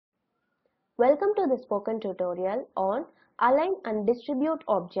Welcome to the spoken tutorial on Align and Distribute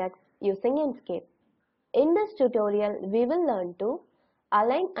Objects using Inkscape. In this tutorial, we will learn to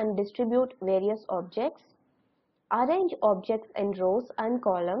align and distribute various objects, arrange objects in rows and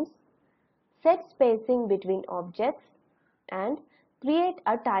columns, set spacing between objects, and create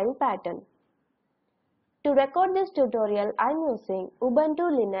a tile pattern. To record this tutorial, I am using Ubuntu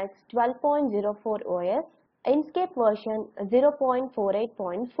Linux 12.04 OS, Inkscape version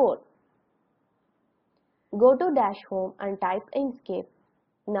 0.48.4. Go to Dash Home and type Inkscape.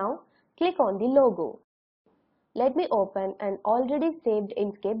 Now click on the logo. Let me open an already saved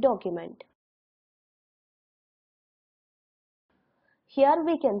Inkscape document. Here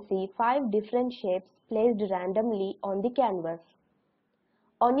we can see 5 different shapes placed randomly on the canvas.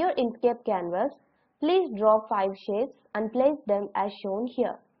 On your Inkscape canvas, please draw 5 shapes and place them as shown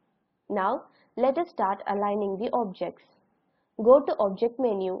here. Now let us start aligning the objects. Go to Object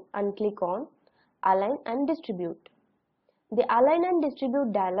menu and click on Align and Distribute. The Align and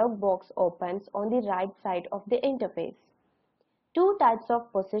Distribute dialog box opens on the right side of the interface. Two types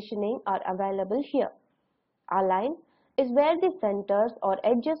of positioning are available here. Align is where the centers or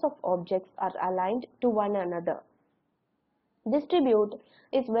edges of objects are aligned to one another. Distribute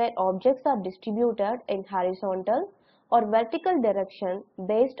is where objects are distributed in horizontal or vertical direction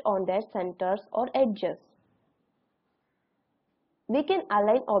based on their centers or edges. We can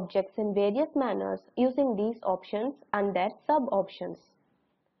align objects in various manners using these options and their sub-options.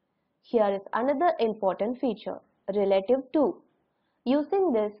 Here is another important feature, relative to.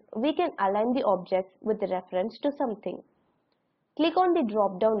 Using this, we can align the objects with reference to something. Click on the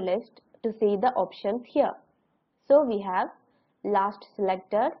drop-down list to see the options here. So we have last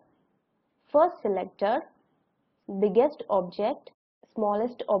selected, first selected, biggest object,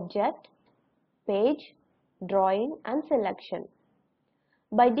 smallest object, page, drawing and selection.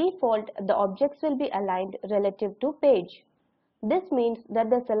 By default, the objects will be aligned relative to page. This means that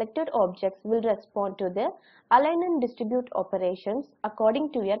the selected objects will respond to the align and distribute operations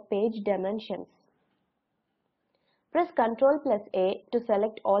according to your page dimensions. Press Ctrl+A to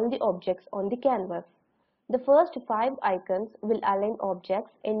select all the objects on the canvas. The first 5 icons will align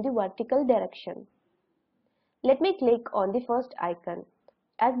objects in the vertical direction. Let me click on the first icon.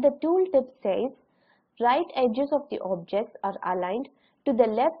 As the tooltip says, right edges of the objects are aligned to the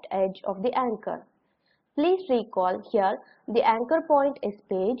left edge of the anchor. Please recall here the anchor point is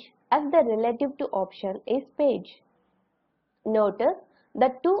page as the relative to option is page. Notice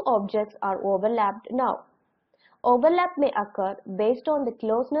that two objects are overlapped now. Overlap may occur based on the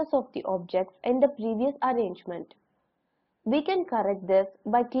closeness of the objects in the previous arrangement. We can correct this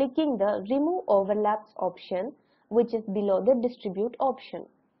by clicking the Remove Overlaps option, which is below the Distribute option.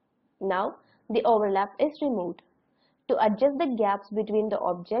 Now the overlap is removed. To adjust the gaps between the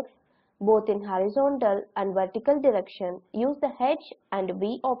objects, both in horizontal and vertical direction, use the H and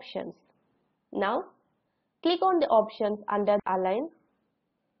V options. Now, click on the options under Align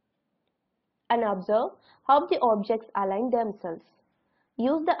and observe how the objects align themselves.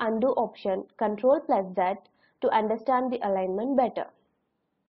 Use the Undo option Ctrl+Z to understand the alignment better.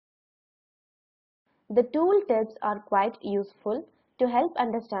 The tool tips are quite useful to help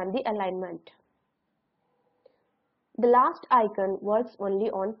understand the alignment. The last icon works only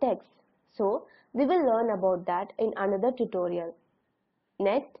on text, so we will learn about that in another tutorial.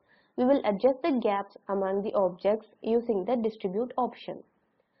 Next, we will adjust the gaps among the objects using the Distribute option.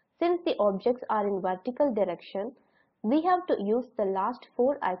 Since the objects are in vertical direction, we have to use the last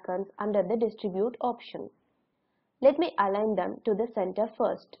 4 icons under the Distribute option. Let me align them to the center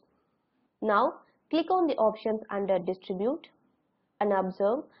first. Now, click on the options under Distribute and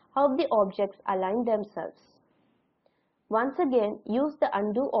observe how the objects align themselves. Once again, use the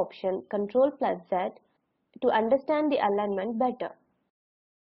Undo option Ctrl+Z to understand the alignment better.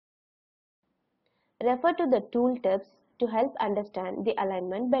 Refer to the tooltips to help understand the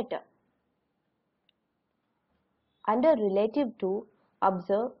alignment better. Under Relative to,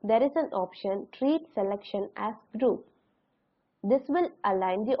 observe there is an option Treat Selection as Group. This will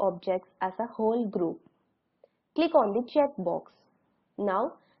align the objects as a whole group. Click on the checkbox.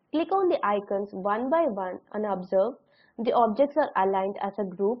 Now, click on the icons one by one and observe the objects are aligned as a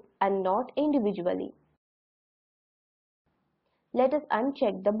group and not individually. Let us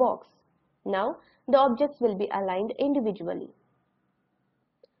uncheck the box. Now, the objects will be aligned individually.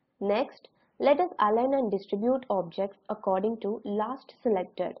 Next, let us align and distribute objects according to last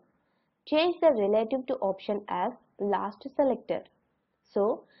selected. Change the relative to option as last selected.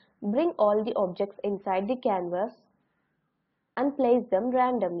 So, bring all the objects inside the canvas and place them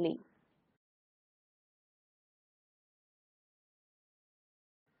randomly.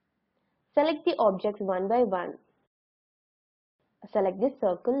 Select the objects one by one. Select the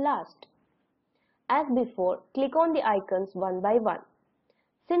circle last. As before, click on the icons one by one.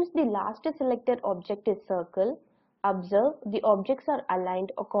 Since the last selected object is circle, observe the objects are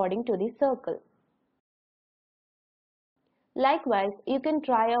aligned according to the circle. Likewise, you can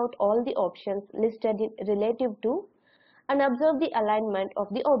try out all the options listed in relative to and observe the alignment of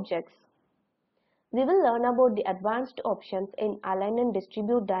the objects. We will learn about the advanced options in Align and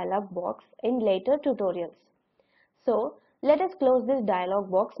Distribute dialog box in later tutorials. So, let us close this dialog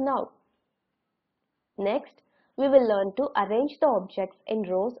box now. Next, we will learn to arrange the objects in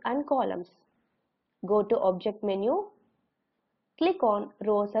rows and columns. Go to Object menu, click on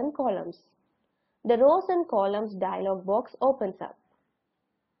Rows and Columns. The Rows and Columns dialog box opens up.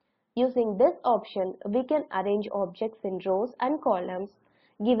 Using this option, we can arrange objects in rows and columns,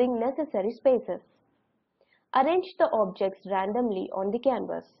 giving necessary spaces. Arrange the objects randomly on the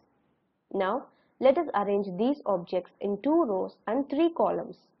canvas. Now, let us arrange these objects in 2 rows and 3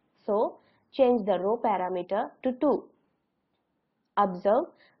 columns. So, change the row parameter to 2. Observe,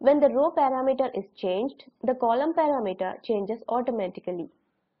 when the row parameter is changed, the column parameter changes automatically.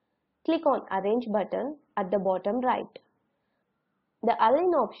 Click on Arrange button at the bottom right. The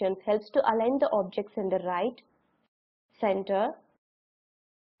Align option helps to align the objects in the right, center,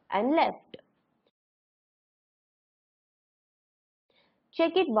 and left.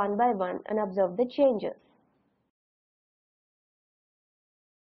 Check it one by one and observe the changes.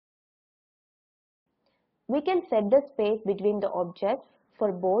 We can set the space between the objects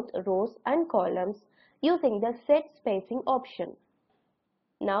for both rows and columns using the Set Spacing option.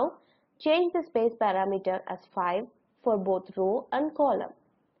 Now, change the space parameter as 5 for both row and column.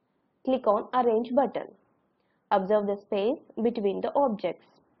 Click on Arrange button. Observe the space between the objects.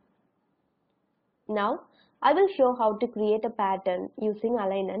 Now, I will show how to create a pattern using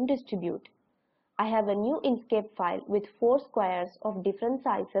Align and Distribute. I have a new Inkscape file with 4 squares of different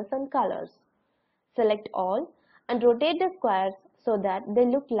sizes and colors. Select all and rotate the squares so that they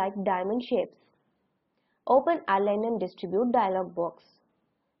look like diamond shapes. Open Align and Distribute dialog box.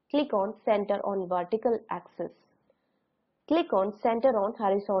 Click on Center on Vertical Axis. Click on Center on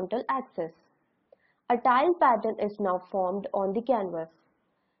Horizontal Axis. A tile pattern is now formed on the canvas.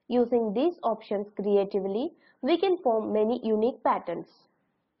 Using these options creatively, we can form many unique patterns.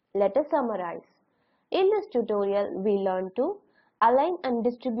 Let us summarize. In this tutorial, we learned to align and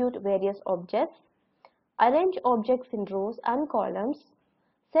distribute various objects, arrange objects in rows and columns,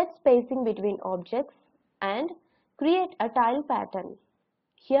 set spacing between objects, and create a tile pattern.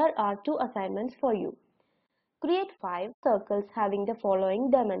 Here are 2 assignments for you. Create 5 circles having the following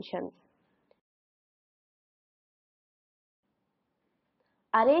dimensions.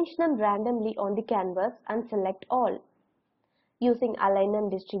 Arrange them randomly on the canvas and select all. Using Align and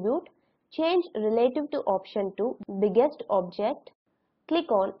Distribute, change relative to option to biggest object.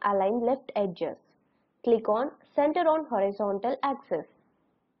 Click on Align left edges. Click on Center on Horizontal Axis.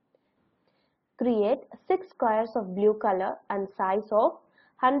 Create 6 squares of blue color and size of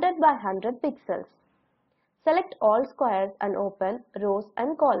 100 by 100 pixels. Select all squares and open rows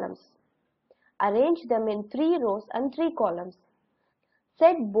and columns. Arrange them in 3 rows and 3 columns.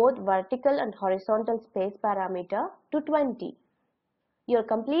 Set both vertical and horizontal space parameter to 20. Your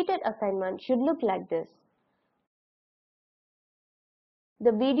completed assignment should look like this.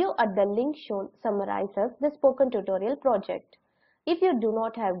 The video at the link shown summarizes the spoken tutorial project. If you do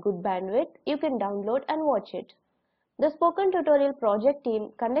not have good bandwidth, you can download and watch it. The spoken tutorial project team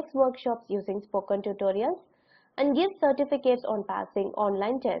conducts workshops using spoken tutorials and gives certificates on passing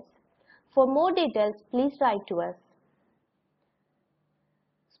online tests. For more details, please write to us.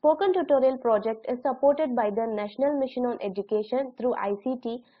 Spoken Tutorial project is supported by the National Mission on Education through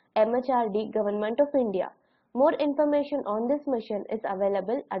ICT, MHRD, Government of India. More information on this mission is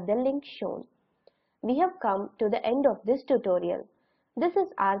available at the link shown. We have come to the end of this tutorial. This is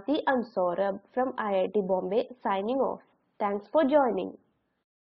Aarti and Saurabh from IIT Bombay signing off. Thanks for joining.